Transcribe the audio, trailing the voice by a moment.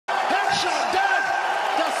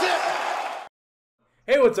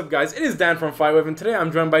Hey, what's up, guys? It is Dan from FightWave, and today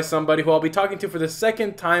I'm joined by somebody who I'll be talking to for the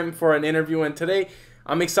second time for an interview. And today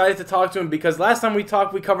I'm excited to talk to him because last time we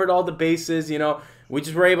talked, we covered all the bases. We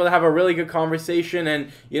just were able to have a really good conversation,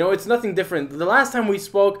 and it's nothing different. The last time we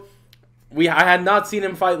spoke, I had not seen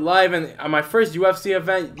him fight live, and at my first UFC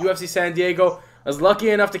event, UFC San Diego, I was lucky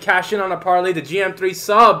enough to cash in on a parlay, the GM3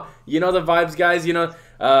 sub. You know the vibes, guys.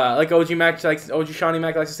 Like OG Shawnee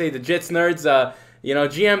Mac likes to say, the Jits nerds.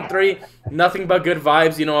 GM3, nothing but good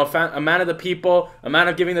vibes. A man of the people, a man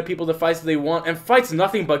of giving the people the fights that they want, and fights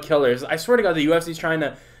nothing but killers. I swear to God, the UFC's trying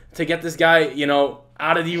to get this guy,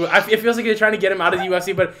 out of the UFC. It feels like they're trying to get him out of the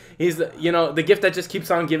UFC, but he's, the gift that just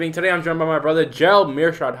keeps on giving. Today, I'm joined by my brother Gerald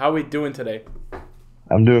Meerschaert. How are we doing today?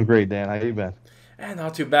 I'm doing great, Dan. How you been?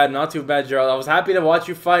 Not too bad, not too bad, Gerald. I was happy to watch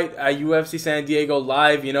you fight at UFC San Diego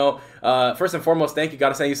live. First and foremost, thank you. Got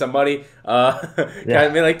to send you some money.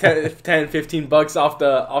 Got me like 10, 15 bucks off the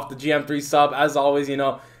GM3 sub. As always, you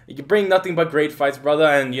can bring nothing but great fights, brother.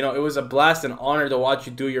 And it was a blast and honor to watch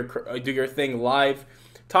you do your thing live.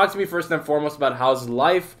 Talk to me first and foremost about how's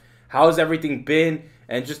life, how's everything been,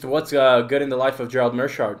 and just what's good in the life of Gerald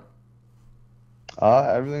Meerschaert.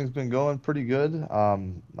 Everything's been going pretty good.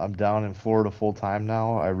 I'm down in Florida full time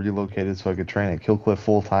now. I relocated so I could train at Killcliff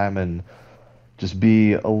full time and just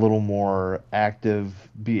be a little more active,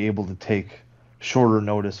 be able to take shorter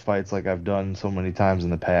notice fights like I've done so many times in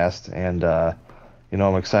the past. And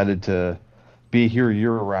I'm excited to be here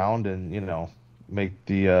year round and make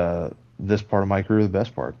the this part of my career the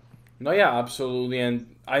best part. No, yeah, absolutely.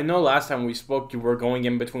 And I know last time we spoke, you were going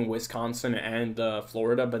in between Wisconsin and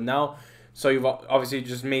Florida, but now, so you've obviously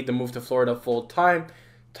just made the move to Florida full time.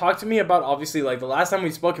 Talk to me about, obviously, like the last time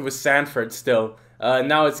we spoke, it was Sanford still.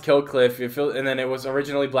 Now it's Killcliff. And then it was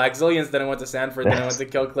originally Black Zillions. Then it went to Sanford. Then it went to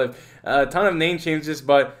Killcliff. A ton of name changes,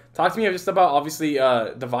 but talk to me just about obviously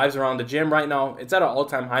the vibes around the gym right now. It's at an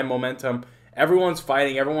all-time high momentum. Everyone's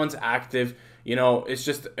fighting. Everyone's active. It's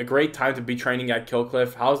just a great time to be training at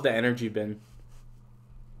Killcliff. How's the energy been?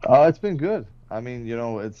 It's been good. I mean,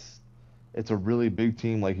 it's a really big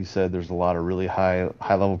team, like you said. There's a lot of really high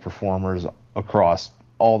level performers across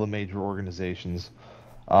all the major organizations.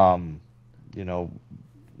 Um, you know,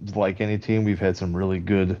 like any team, we've had some really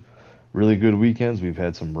good weekends. We've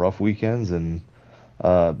had some rough weekends, and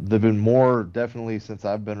they've been more definitely since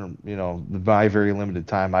I've been, my very limited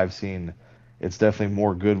time. I've seen it's definitely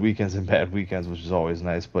more good weekends than bad weekends, which is always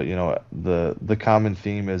nice. But the common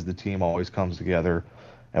theme is the team always comes together,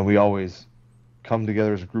 and we always come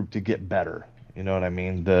together as a group to get better. You know what I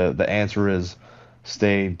mean? The answer is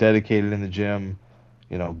stay dedicated in the gym,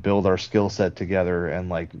 build our skill set together, and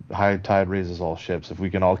like high tide raises all ships. If we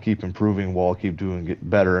can all keep improving, we'll all keep doing it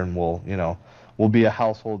better, and we'll be a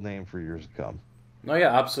household name for years to come. No,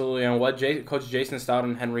 yeah, absolutely. And what Coach Jason Stout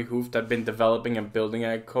and Henry Hooft have been developing and building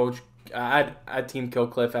at Team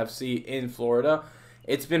Killcliff FC in Florida,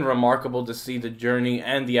 it's been remarkable to see the journey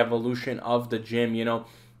and the evolution of the gym.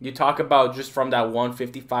 You talk about just from that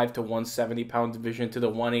 155 to 170 pound division to the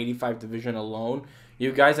 185 division alone.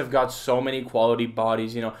 You guys have got so many quality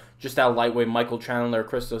bodies. Just that lightweight Michael Chandler,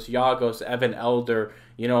 Christos Yagos, Evan Elder,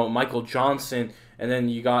 Michael Johnson, and then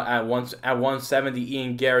you got at 170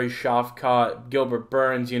 Ian Gary, Shafkat, Gilbert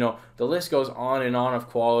Burns. The list goes on and on of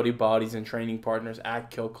quality bodies and training partners at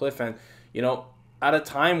Killcliff, and at a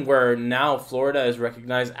time where now Florida is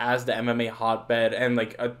recognized as the MMA hotbed and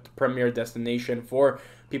like a premier destination for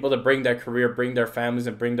people to bring their career, bring their families,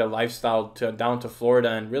 and bring their lifestyle down to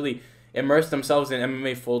Florida and really immerse themselves in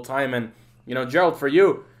MMA full time. And Gerald, for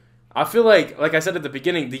you, I feel like I said at the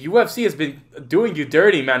beginning, the UFC has been doing you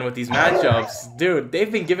dirty, man, with these matchups, dude.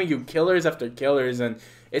 They've been giving you killers after killers, and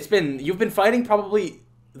you've been fighting probably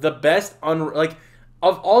the best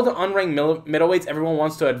of all the unranked middleweights everyone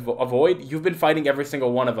wants to avoid. You've been fighting every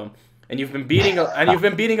single one of them, and you've been beating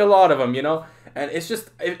a lot of them, and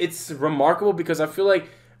it's remarkable because I feel like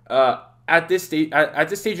at this stage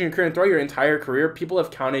in your career and throughout your entire career, people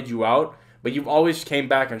have counted you out, but you've always came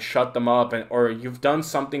back and shut them up, or you've done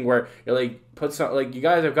something where you're like you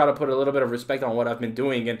guys have got to put a little bit of respect on what I've been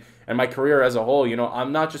doing and my career as a whole.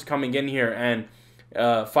 I'm not just coming in here and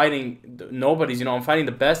fighting nobodies. I'm fighting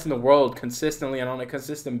the best in the world consistently and on a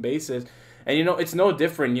consistent basis. And it's no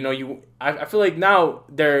different. I feel like now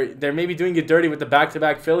they're maybe doing it dirty with the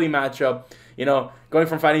back-to-back Philly matchup. Going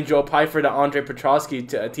from fighting Joe Pyfer to Andre Petroski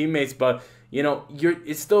to teammates, but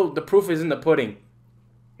it's still, the proof is in the pudding.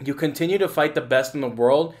 You continue to fight the best in the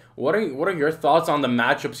world. What are your thoughts on the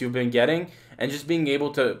matchups you've been getting and just being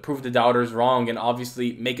able to prove the doubters wrong and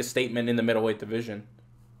obviously make a statement in the middleweight division?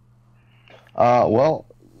 Well,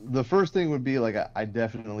 the first thing would be like I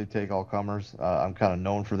definitely take all comers. I'm kind of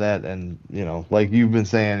known for that, and like you've been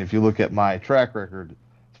saying, if you look at my track record,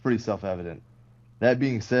 it's pretty self-evident. That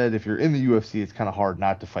being said, if you're in the UFC, it's kind of hard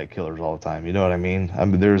not to fight killers all the time. You know what I mean? I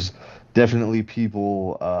mean, there's definitely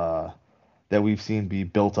people that we've seen be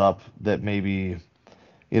built up that maybe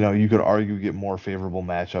you could argue get more favorable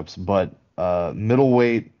matchups, but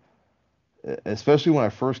middleweight, especially when I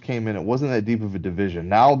first came in, it wasn't that deep of a division.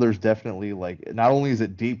 Now there's definitely like not only is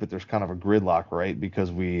it deep, but there's kind of a gridlock, right?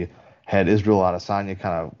 Because we had Israel Adesanya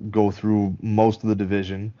kind of go through most of the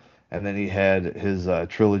division, and then he had his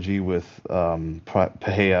trilogy with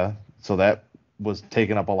Pereira, so that was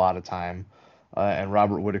taking up a lot of time. And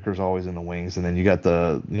Robert Whitaker's always in the wings, and then you got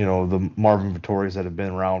the Marvin Vittori's that have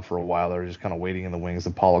been around for a while. They're just kind of waiting in the wings,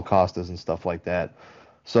 the Paulo Costas and stuff like that.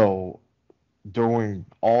 So during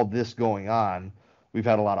all this going on, we've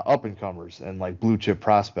had a lot of up and comers and like blue chip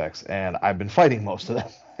prospects, and I've been fighting most of them.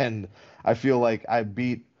 And I feel like I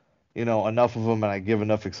beat, enough of them, and I give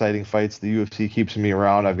enough exciting fights. The UFC keeps me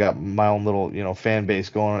around. I've got my own little, fan base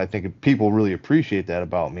going, and I think people really appreciate that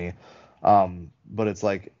about me. But it's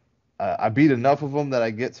like I beat enough of them that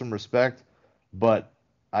I get some respect, but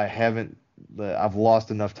I haven't. I've lost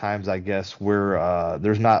enough times, I guess, where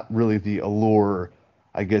there's not really the allure,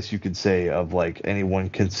 I guess you could say, of like anyone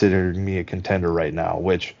considering me a contender right now,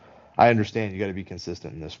 which I understand you got to be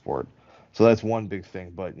consistent in this sport. So that's one big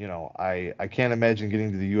thing. But, I can't imagine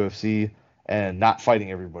getting to the UFC and not fighting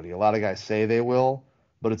everybody. A lot of guys say they will,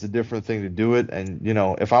 but it's a different thing to do it. And,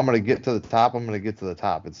 if I'm going to get to the top, I'm going to get to the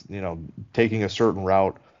top. It's, taking a certain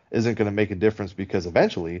route isn't going to make a difference because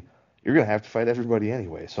eventually you're going to have to fight everybody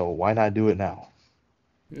anyway. So why not do it now?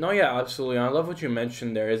 No, yeah, absolutely. I love what you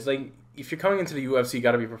mentioned there. It's like if you're coming into the UFC, you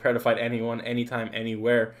got to be prepared to fight anyone, anytime,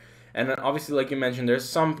 anywhere. And then obviously, like you mentioned, there's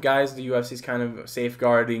some guys the UFC is kind of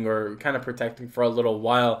safeguarding or kind of protecting for a little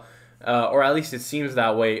while, or at least it seems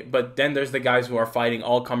that way. But then there's the guys who are fighting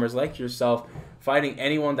all comers like yourself, fighting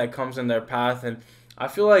anyone that comes in their path. And I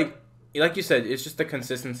feel like you said, it's just the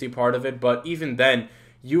consistency part of it. But even then,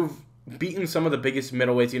 you've beaten some of the biggest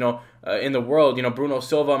middleweights, in the world. Bruno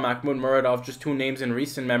Silva, Mahmoud Muradov, just two names in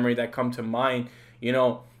recent memory that come to mind.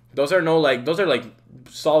 Those are like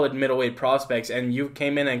solid middleweight prospects, and you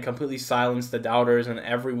came in and completely silenced the doubters and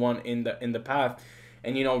everyone in the path.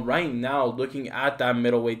 And right now, looking at that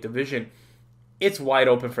middleweight division, it's wide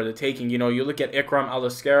open for the taking. You look at Ikram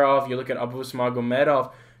Aliskerov, you look at Abus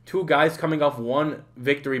Magomedov, two guys coming off one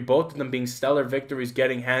victory, both of them being stellar victories,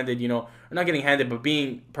 getting handed, or not getting handed, but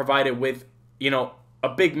being provided with, a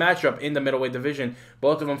big matchup in the middleweight division.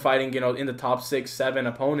 Both of them fighting, in the top 6, 7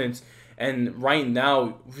 opponents. And right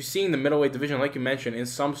now, we're seeing the middleweight division, like you mentioned, in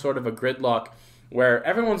some sort of a gridlock where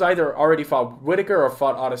everyone's either already fought Whitaker or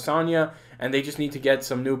fought Adesanya, and they just need to get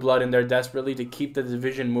some new blood in there desperately to keep the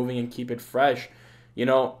division moving and keep it fresh.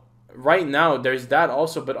 Right now, there's that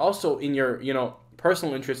also, but also in your,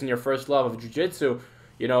 personal interest in your first love of jiu-jitsu,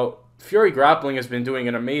 Fury Grappling has been doing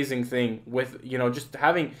an amazing thing with, just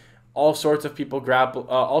having all sorts of people grapple,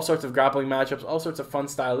 all sorts of grappling matchups, all sorts of fun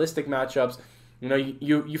stylistic matchups.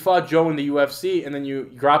 You fought Joe in the UFC, and then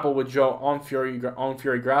you grapple with Joe on Fury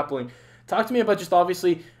Grappling. Talk to me about just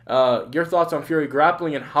obviously your thoughts on Fury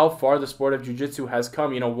Grappling and how far the sport of jiu-jitsu has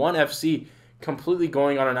come. ONE FC completely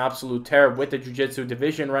going on an absolute tear with the jiu-jitsu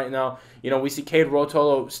division right now. We see Cade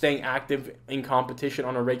Rotolo staying active in competition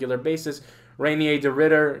on a regular basis. Rainier de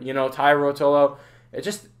Ritter, Ty Rotolo.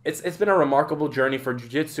 It's been a remarkable journey for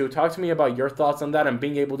jiu-jitsu. Talk to me about your thoughts on that and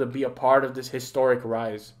being able to be a part of this historic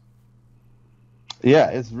rise.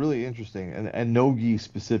 Yeah, it's really interesting, and Nogi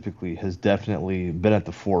specifically has definitely been at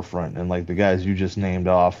the forefront, and like the guys you just named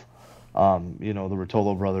off, the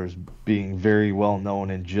Rotolo brothers being very well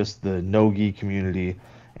known in just the Nogi community,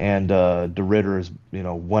 and De Ritter is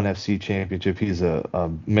ONE FC championship. He's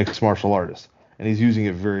a mixed martial artist, and he's using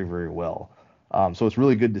it very very well. So it's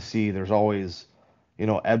really good to see. There's always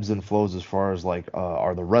ebbs and flows as far as like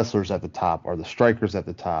are the wrestlers at the top, are the strikers at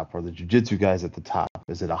the top, are the jiu-jitsu guys at the top?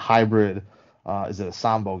 Is it a hybrid? Is it a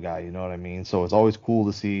Sambo guy? You know what I mean? So it's always cool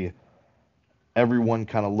to see everyone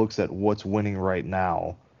kind of looks at what's winning right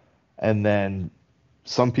now. And then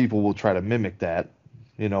some people will try to mimic that,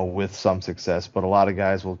 with some success. But a lot of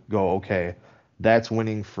guys will go, okay, that's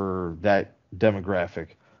winning for that demographic.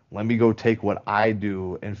 Let me go take what I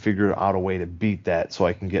do and figure out a way to beat that so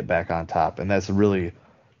I can get back on top. And that's a really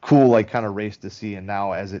cool, like, kind of race to see. And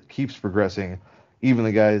now as it keeps progressing, even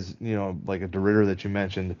the guys, like a De Ritter that you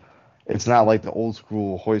mentioned, it's not like the old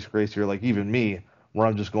school Royce Gracie or like even me, where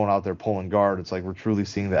I'm just going out there pulling guard. It's like we're truly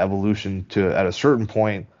seeing the evolution to, at a certain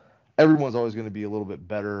point, everyone's always going to be a little bit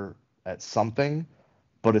better at something,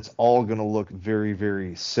 but it's all going to look very,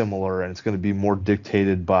 very similar, and it's going to be more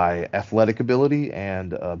dictated by athletic ability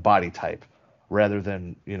and body type rather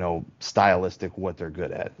than, stylistic what they're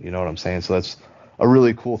good at. You know what I'm saying? So that's a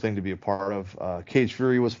really cool thing to be a part of. Cage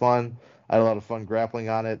Fury was fun. I had a lot of fun grappling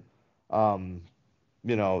on it. Um,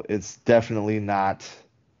 it's definitely not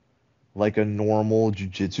like a normal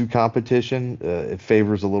jiu-jitsu competition. It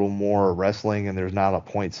favors a little more wrestling, and there's not a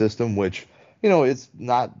point system, which, it's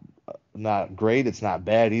not great. It's not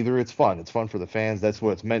bad either. It's fun. It's fun for the fans. That's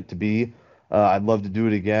what it's meant to be. I'd love to do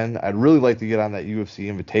it again. I'd really like to get on that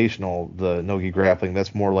UFC Invitational, the Nogi Grappling.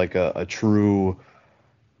 That's more like a true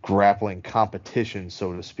grappling competition,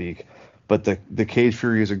 so to speak. But the Cage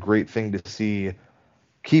Fury is a great thing to see,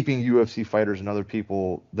 keeping UFC fighters and other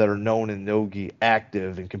people that are known in Nogi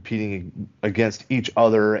active and competing against each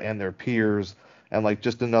other and their peers, and like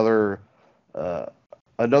just uh,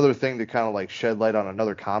 another thing to kind of like shed light on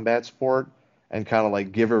another combat sport and kind of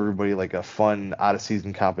like give everybody like a fun out of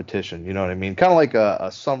season competition. You know what I mean? Kind of like a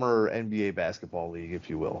summer NBA basketball league, if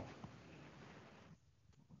you will.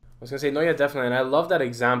 I was gonna say no, yeah, definitely, and I love that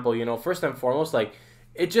example. First and foremost, like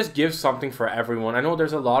it just gives something for everyone. I know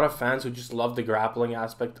there's a lot of fans who just love the grappling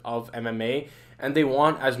aspect of MMA, and they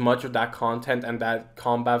want as much of that content and that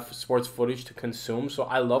combat sports footage to consume. So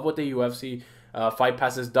I love what the UFC Fight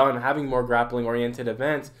Pass has done, having more grappling oriented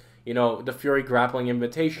events. The Fury Grappling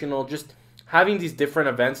Invitational, just having these different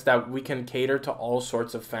events that we can cater to all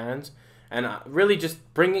sorts of fans, and really just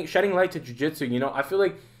bringing shedding light to jiu-jitsu. I feel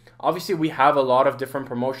like obviously we have a lot of different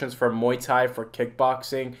promotions for Muay Thai, for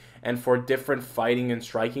kickboxing, and for different fighting and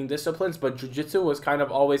striking disciplines, but jiu-jitsu was kind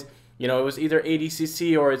of always, it was either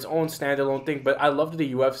ADCC or its own standalone thing. But I love that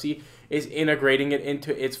the UFC is integrating it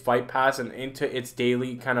into its Fight Pass and into its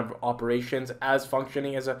daily kind of operations as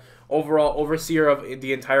functioning as a overall overseer of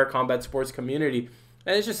the entire combat sports community.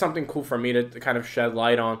 And it's just something cool for me to kind of shed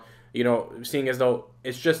light on, seeing as though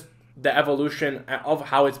it's just the evolution of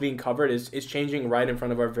how it's being covered is changing right in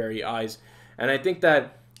front of our very eyes. And I think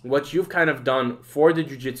that what you've kind of done for the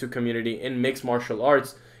jiu-jitsu community in mixed martial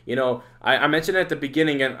arts, I mentioned it at the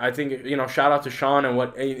beginning, and I think, shout out to Sean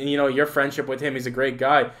and your friendship with him. He's a great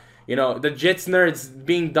guy. The Jits Nerds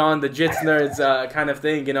being done, the Jits Nerds kind of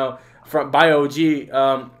thing, from by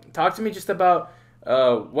OG. Talk to me just about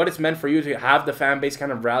what it's meant for you to have the fan base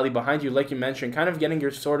kind of rally behind you, like you mentioned, kind of getting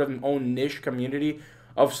your sort of own niche community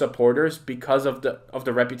of supporters because of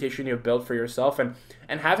the reputation you've built for yourself, and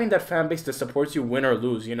having that fan base that supports you win or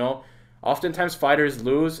lose. Oftentimes fighters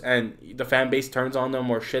lose and the fan base turns on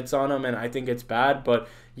them or shits on them, and I think it's bad. But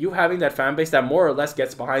you having that fan base that more or less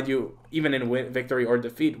gets behind you even in victory or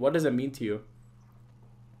defeat, what does it mean to you?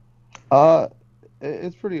 Uh,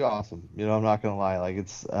 it's pretty awesome. I'm not gonna lie. Like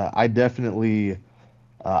I definitely,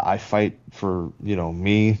 I fight for,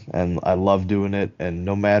 me, and I love doing it. And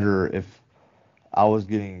no matter if I was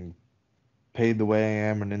getting paid the way I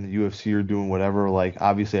am and in the UFC or doing whatever, like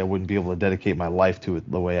obviously I wouldn't be able to dedicate my life to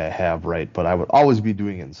it the way I have, right? But I would always be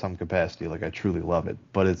doing it in some capacity. Like I truly love it.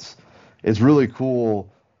 But it's really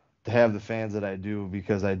cool to have the fans that I do,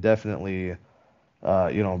 because I definitely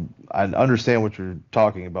I understand what you're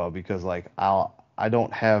talking about, because like I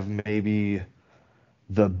don't have maybe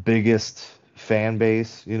the biggest fan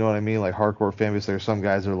base, you know what I mean? Like hardcore fan base. There's some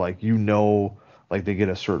guys that are like, like they get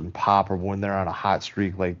a certain pop, or when they're on a hot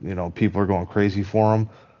streak, like, people are going crazy for them.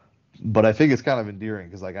 But I think it's kind of endearing,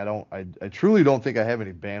 because like I truly don't think I have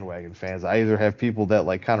any bandwagon fans. I either have people that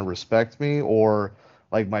like kind of respect me, or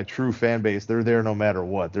like my true fan base, they're there no matter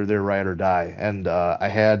what. They're there ride or die. And I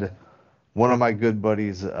had one of my good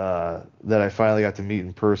buddies that I finally got to meet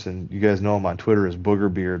in person. You guys know him on Twitter as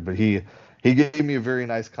Booger Beard, but he gave me a very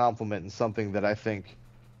nice compliment, and something that I think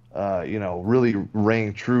really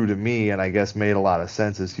rang true to me, and I guess made a lot of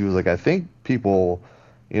sense. Is he was like, I think people,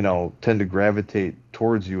 tend to gravitate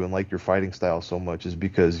towards you and like your fighting style so much is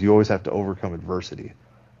because you always have to overcome adversity,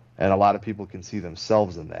 and a lot of people can see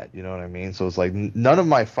themselves in that. You know what I mean? So it's like none of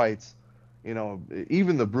my fights,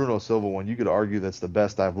 even the Bruno Silva one, you could argue that's the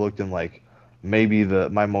best I've looked in, like maybe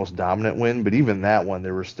my most dominant win, but even that one,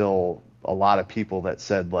 there were still a lot of people that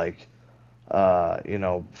said like,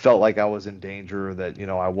 felt like I was in danger, that,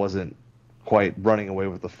 I wasn't quite running away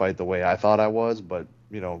with the fight the way I thought I was. But,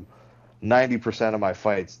 90% of my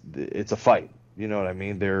fights, it's a fight. You know what I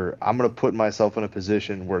mean? I'm going to put myself in a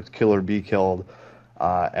position where it's kill or be killed.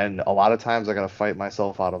 And a lot of times I got to fight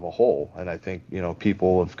myself out of a hole. And I think,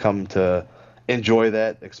 people have come to enjoy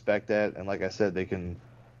that, expect that. And like I said, they can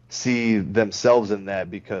see themselves in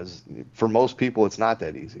that, because for most people, it's not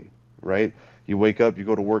that easy, right? You wake up, you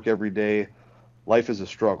go to work every day. Life is a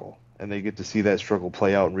struggle, and they get to see that struggle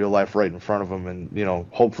play out in real life right in front of them, and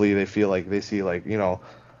hopefully they feel like they see like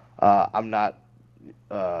I'm not.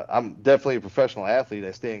 I'm definitely a professional athlete.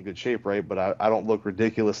 I stay in good shape, right? But I don't look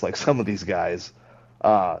ridiculous like some of these guys.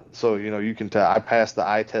 So you can tell I pass the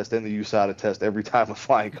eye test and the USADA test every time with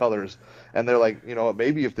flying colors, and they're like,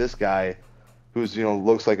 maybe if this guy, who's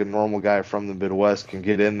looks like a normal guy from the Midwest, can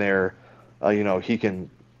get in there, he can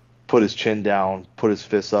put his chin down, put his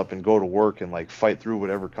fists up, and go to work and like fight through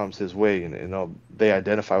whatever comes his way. And they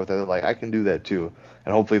identify with that. They're like, I can do that too,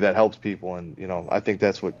 and hopefully that helps people. And I think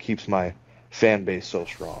that's what keeps my fan base so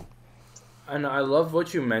strong. And I love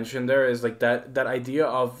what you mentioned there is like that idea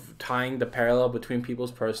of tying the parallel between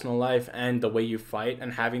people's personal life and the way you fight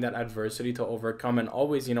and having that adversity to overcome and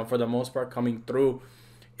always, for the most part coming through.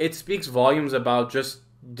 It speaks volumes about just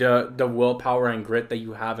the willpower and grit that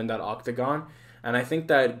you have in that octagon. And I think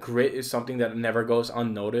that grit is something that never goes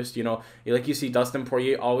unnoticed. Like you see Dustin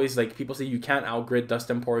Poirier always, like, people say you can't outgrit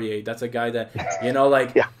Dustin Poirier. That's a guy that,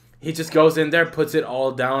 like, Yeah. he just goes in there, puts it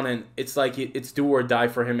all down, and it's like it's do or die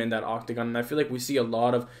for him in that octagon. And I feel like we see a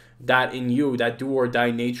lot of that in you, that do or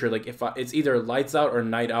die nature. Like, it's either lights out or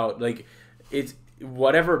night out. Like, it's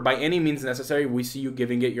whatever, by any means necessary, we see you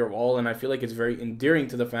giving it your all. And I feel like it's very endearing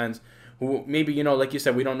to the fans who maybe, like you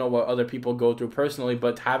said, we don't know what other people go through personally,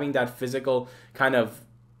 but having that physical kind of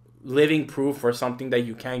living proof for something that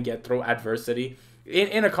you can get through adversity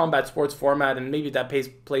in a combat sports format, and maybe that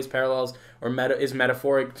plays parallels or is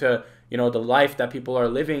metaphoric to the life that people are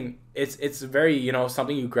living. It's very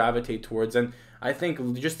something you gravitate towards. And I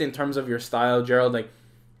think just in terms of your style, Gerald, like,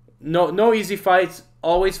 no easy fights,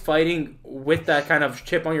 always fighting with that kind of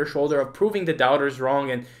chip on your shoulder of proving the doubters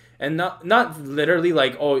wrong, and not literally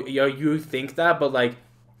like, oh, you think that, but like,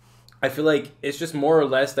 I feel like it's just more or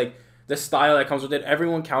less like the style that comes with it.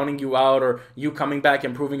 Everyone counting you out or you coming back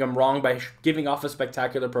and proving them wrong by giving off a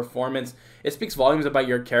spectacular performance. It speaks volumes about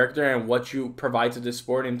your character and what you provide to this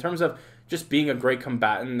sport in terms of just being a great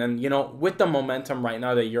combatant. And, with the momentum right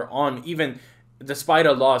now that you're on, even despite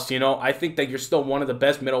a loss, I think that you're still one of the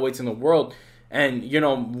best middleweights in the world. And,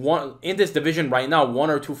 one in this division right now, 1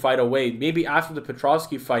 or 2 fight away, maybe after the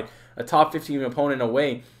Petroski fight, a top 15 opponent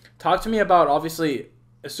away. Talk to me about, obviously,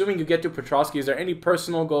 assuming you get to Petroski, is there any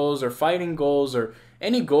personal goals or fighting goals or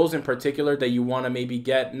any goals in particular that you want to maybe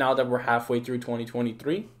get now that we're halfway through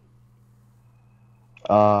 2023?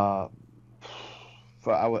 I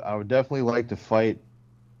would definitely like to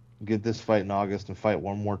get this fight in August and fight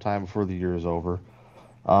one more time before the year is over.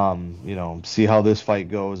 See how this fight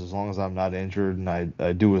goes. As long as I'm not injured and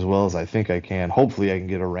I do as well as I think I can, hopefully I can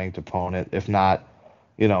get a ranked opponent. If not,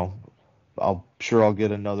 I'll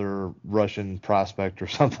get another Russian prospect or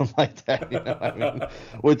something like that. I mean,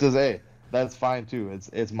 which is, hey, that's fine too.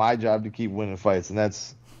 It's my job to keep winning fights, and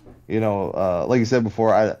that's, like you said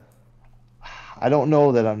before, I don't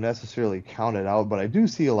know that I'm necessarily counted out, but I do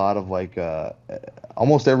see a lot of like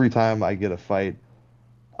almost every time I get a fight,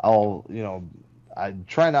 I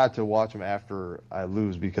try not to watch them after I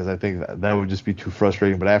lose because I think that would just be too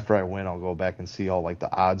frustrating. But after I win, I'll go back and see all like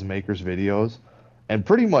the odds makers videos. And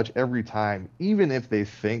pretty much every time, even if they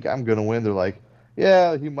think I'm going to win, they're like,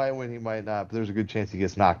 yeah, he might win, he might not, but there's a good chance he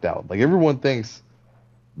gets knocked out. Like, everyone thinks,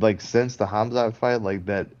 like, since the Hamzat fight, like,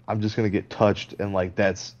 that I'm just going to get touched and, like,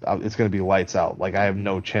 it's going to be lights out. Like, I have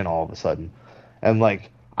no chin all of a sudden. And, like,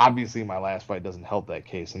 obviously my last fight doesn't help that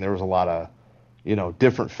case. And there was a lot of,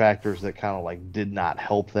 different factors that kind of, like, did not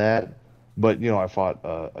help that. But, I fought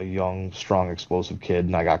a young, strong, explosive kid,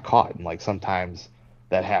 and I got caught. And, like, sometimes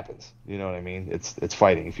that happens. You know what I mean? It's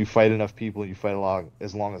fighting. If you fight enough people, you fight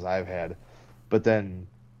as long as I've had, but then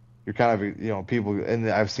you're kind of, people, and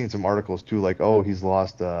I've seen some articles too, like, oh, he's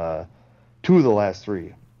lost 2 of the last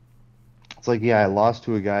 3. It's like, yeah, I lost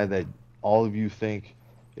to a guy that all of you think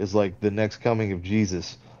is like the next coming of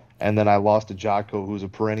Jesus, and then I lost to Jotko, who's a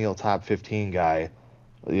perennial top 15 guy,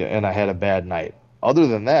 and I had a bad night. Other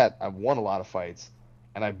than that, I've won a lot of fights,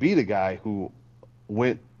 and I beat a guy who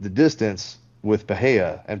went the distance with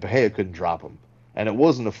Bahia, and Bahia couldn't drop him. And it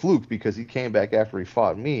wasn't a fluke because he came back after he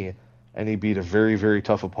fought me, and he beat a very, very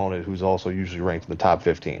tough opponent who's also usually ranked in the top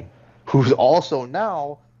 15, who's also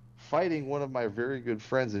now fighting one of my very good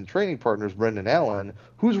friends and training partners, Brendan Allen,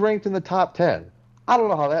 who's ranked in the top 10. I don't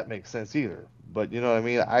know how that makes sense either, but you know what I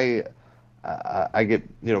mean? I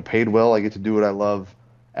get, paid well, I get to do what I love,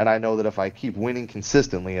 and I know that if I keep winning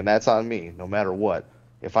consistently, and that's on me, no matter what,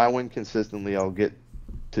 if I win consistently, I'll get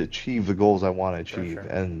to achieve the goals I want to achieve. For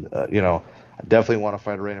sure. And, I definitely want to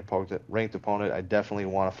fight a ranked opponent. I definitely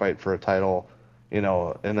want to fight for a title, in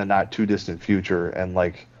the not too distant future. And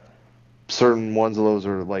like certain ones of those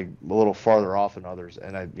are like a little farther off than others.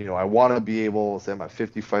 And I want to be able to say I'm at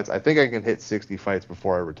 50 fights. I think I can hit 60 fights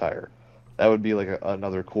before I retire. That would be like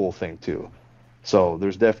another cool thing too. So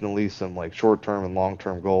there's definitely some like short-term and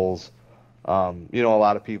long-term goals. A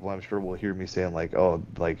lot of people I'm sure will hear me saying like, oh,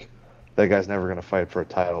 like that guy's never going to fight for a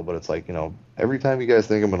title. But it's like, every time you guys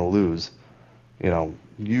think I'm going to lose,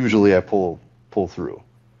 usually I pull through.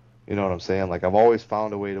 You know what I'm saying? Like I've always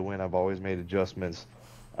found a way to win. I've always made adjustments.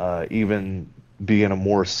 Even being a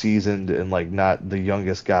more seasoned and like not the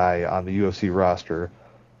youngest guy on the UFC roster,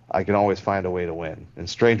 I can always find a way to win. And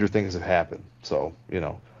stranger things have happened. So,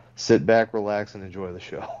 sit back, relax, and enjoy the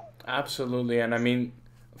show. Absolutely. And I mean,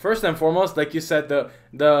 first and foremost, like you said,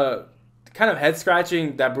 the kind of head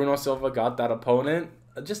scratching that Bruno Silva got that opponent,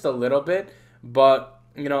 just a little bit. But,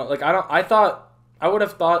 like I would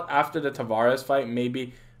have thought after the Tavares fight,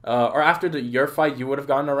 maybe, or after your fight, you would have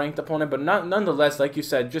gotten a ranked opponent. But nonetheless, like you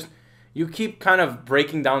said, just you keep kind of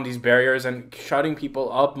breaking down these barriers and shutting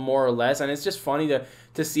people up more or less. And it's just funny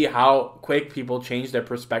to see how quick people change their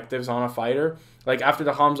perspectives on a fighter. Like after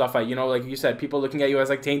the Hamza fight, like you said, people looking at you as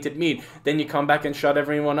like tainted meat. Then you come back and shut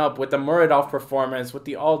everyone up with the Muradov performance, with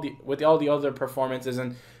all the other performances,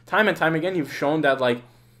 and time again, you've shown that like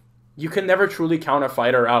you can never truly count a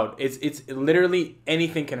fighter out. It's literally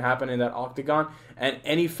anything can happen in that octagon, and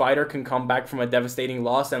any fighter can come back from a devastating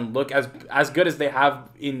loss and look as good as they have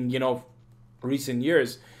in recent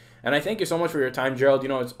years. And I thank you so much for your time, Gerald.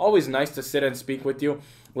 It's always nice to sit and speak with you.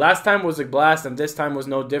 Last time was a blast, and this time was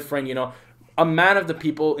no different. A man of the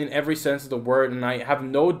people in every sense of the word, and I have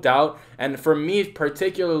no doubt. And for me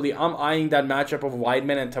particularly, I'm eyeing that matchup of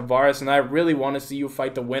Weidman and Tavares, and I really want to see you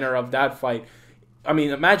fight the winner of that fight. I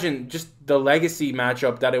mean, imagine just the legacy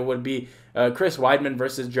matchup that it would be. Chris Weidman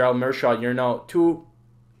versus Gerald Meerschaert. Two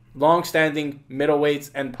long-standing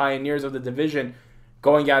middleweights and pioneers of the division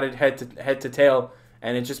going at it head to tail,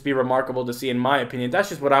 and it'd just be remarkable to see, in my opinion. That's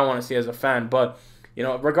just what I want to see as a fan. But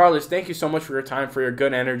regardless, thank you so much for your time, for your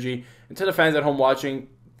good energy. And to the fans at home watching,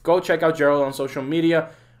 go check out Gerald on social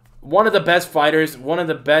media. One of the best fighters, one of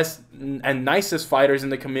the best and nicest fighters in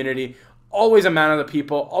the community. Always a man of the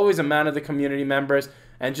people, always a man of the community members,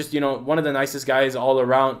 and just, one of the nicest guys all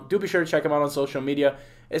around. Do be sure to check him out on social media.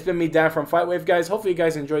 It's been me, Dan, from FightWave, guys. Hopefully you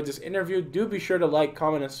guys enjoyed this interview. Do be sure to like,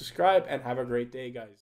 comment, and subscribe, and have a great day, guys.